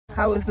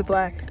How is the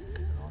black?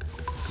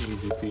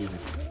 Easy peasy.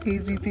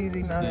 Easy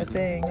peasy, not a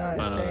thing, not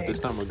a thing. This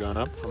time we're going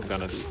up. I'm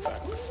gonna do it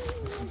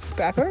backwards.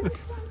 Backwards?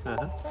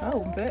 Uh-huh.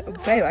 Oh,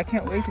 babe, I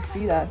can't wait to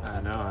see that.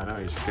 I know.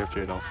 You should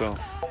capture it on film.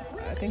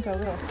 I think I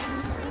will.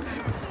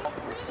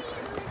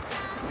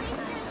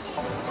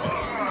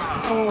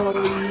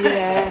 Oh,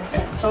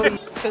 yeah. Oh,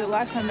 so the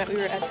last time that we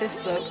were at this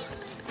slope,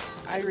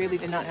 I really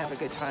did not have a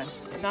good time.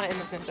 Not in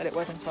the sense that it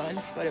wasn't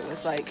fun, but it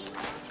was like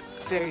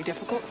very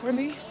difficult for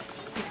me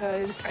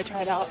because I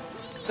tried out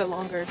the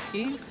longer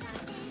skis.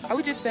 I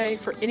would just say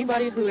for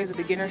anybody who is a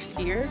beginner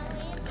skier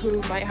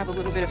who might have a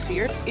little bit of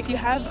fear, if you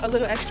have a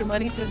little extra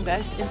money to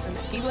invest in some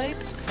ski blades,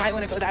 you might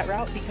want to go that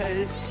route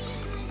because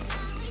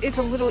it's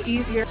a little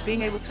easier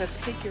being able to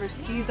pick your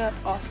skis up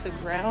off the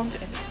ground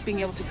and being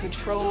able to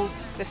control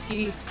the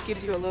ski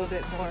gives you a little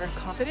bit more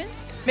confidence.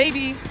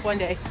 Maybe one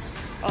day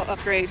I'll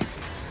upgrade,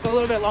 go a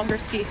little bit longer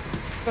ski.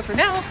 But for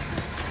now,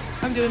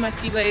 I'm doing my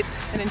ski blades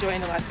and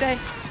enjoying the last day.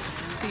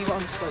 See you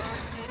on the slopes.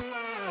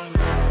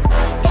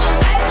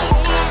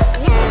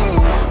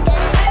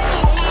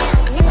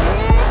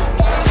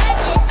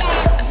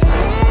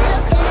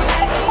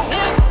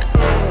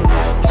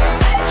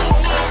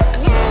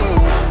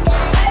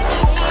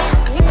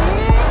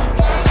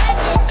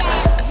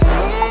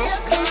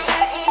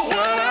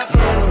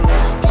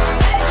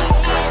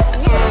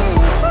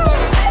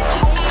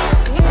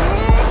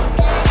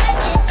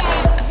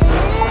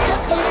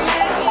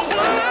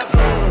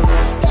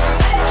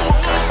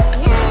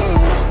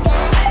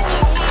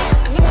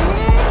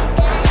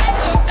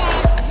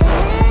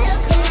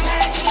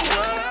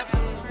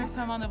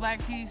 On the black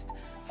piste,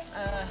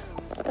 I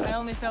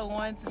only fell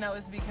once, and that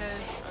was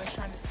because I was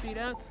trying to speed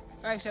up.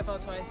 Or actually I fell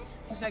twice.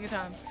 The second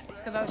time it's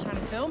because I was trying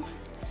to film,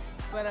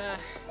 but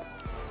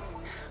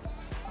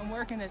I'm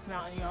working this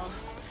mountain, y'all.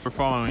 We're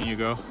following you,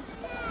 go.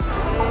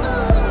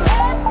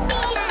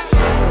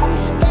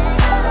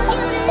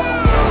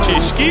 Can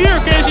you ski or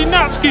can you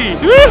not ski?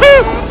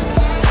 Woohoo!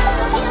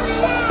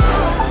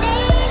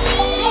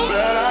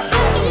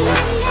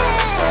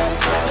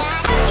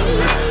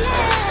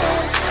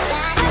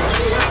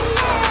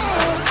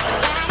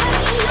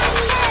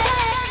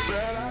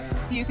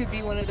 You could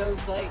be one of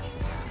those like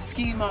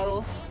ski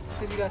models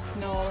because you got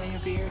snow all in your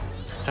beard.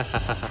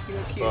 You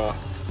look cute. Well,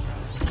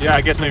 yeah,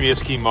 I guess maybe a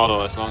ski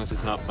model as long as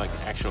it's not like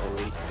actually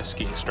a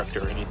ski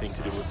instructor or anything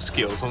to do with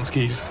skills on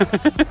skis.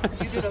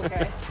 You did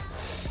okay.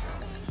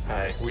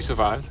 Hey, we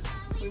survived.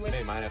 We went.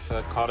 They might have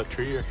caught a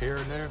tree or here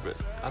and there, but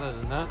other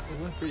than that,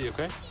 we went pretty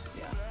okay.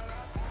 Yeah.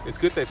 It's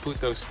good they put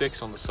those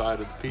sticks on the side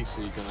of the piece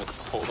so you can like,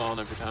 hold on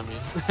every time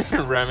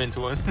you ram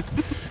into one.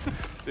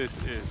 This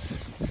is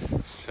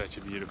such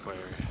a beautiful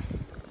area.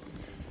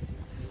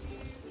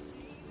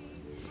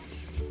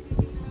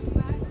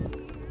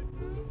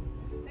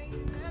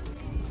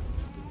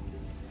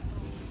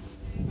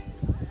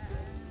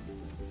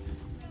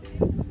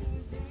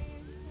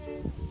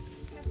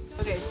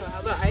 Okay, so how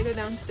about I go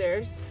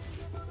downstairs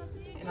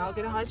and I'll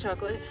get a hot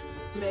chocolate,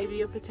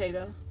 maybe a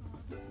potato.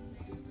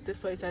 This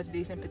place has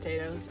decent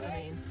potatoes. I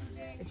mean,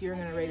 if you're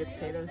gonna rate a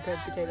potato, the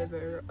potatoes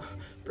are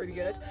pretty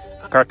good.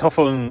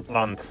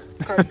 Kartoffelland.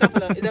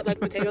 Kartoffelen, is that like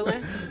potato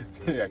land?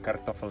 Yeah,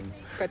 Kartoffeln.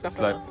 It's Kartoffelen.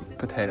 like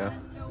potato.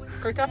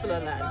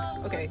 Kartoffelen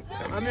land. Okay, so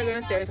I'm gonna go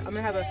downstairs. I'm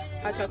gonna have a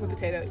hot chocolate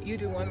potato. You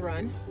do one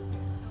run,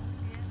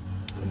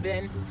 and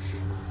then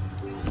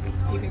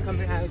you can come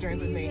and have a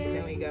drink with me. And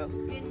then we go.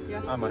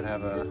 Yeah. I might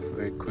have a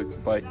very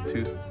quick bite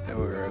too. They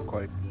were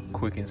quite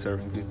quick in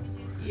serving people.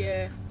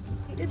 Yeah.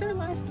 It's our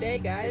last day,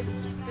 guys.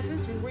 This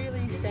is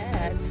really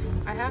sad.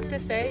 I have to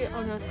say,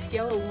 on a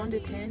scale of 1 to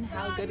 10,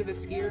 how good of a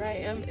skier I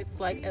am, it's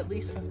like at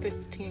least a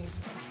 15.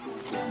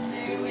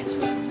 That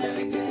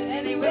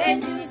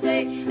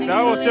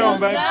was John,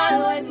 babe.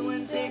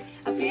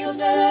 I feel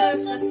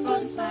nerves just for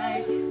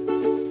spite.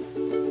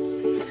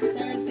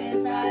 Thursday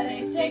and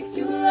Friday take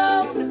too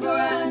long before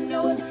I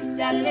know it.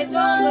 Saturday's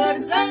over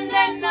to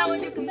Sunday, now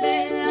when you come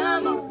back,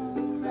 I'm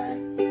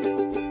alright.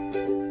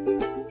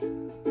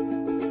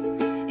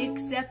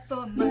 Except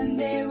for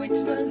Monday, which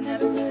was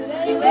never good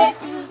anyway.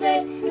 Tuesday,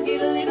 I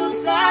get a little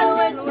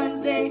sideways.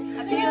 Wednesday,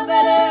 I feel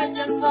better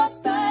just for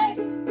spite.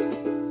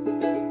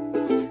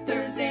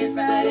 Thursday and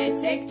Friday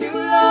take too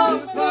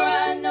long before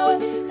I know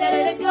it.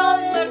 Saturday's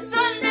gone, but it's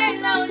Sunday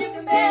now when you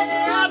come back,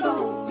 and I'm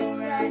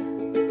alright.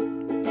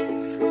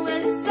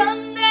 When it's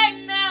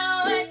Sunday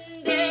now and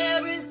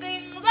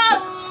everything's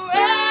alright.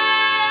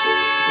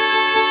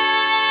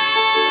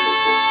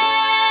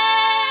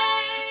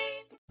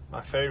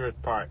 My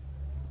favorite part?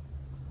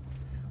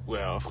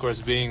 Well, of course,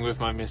 being with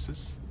my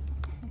missus.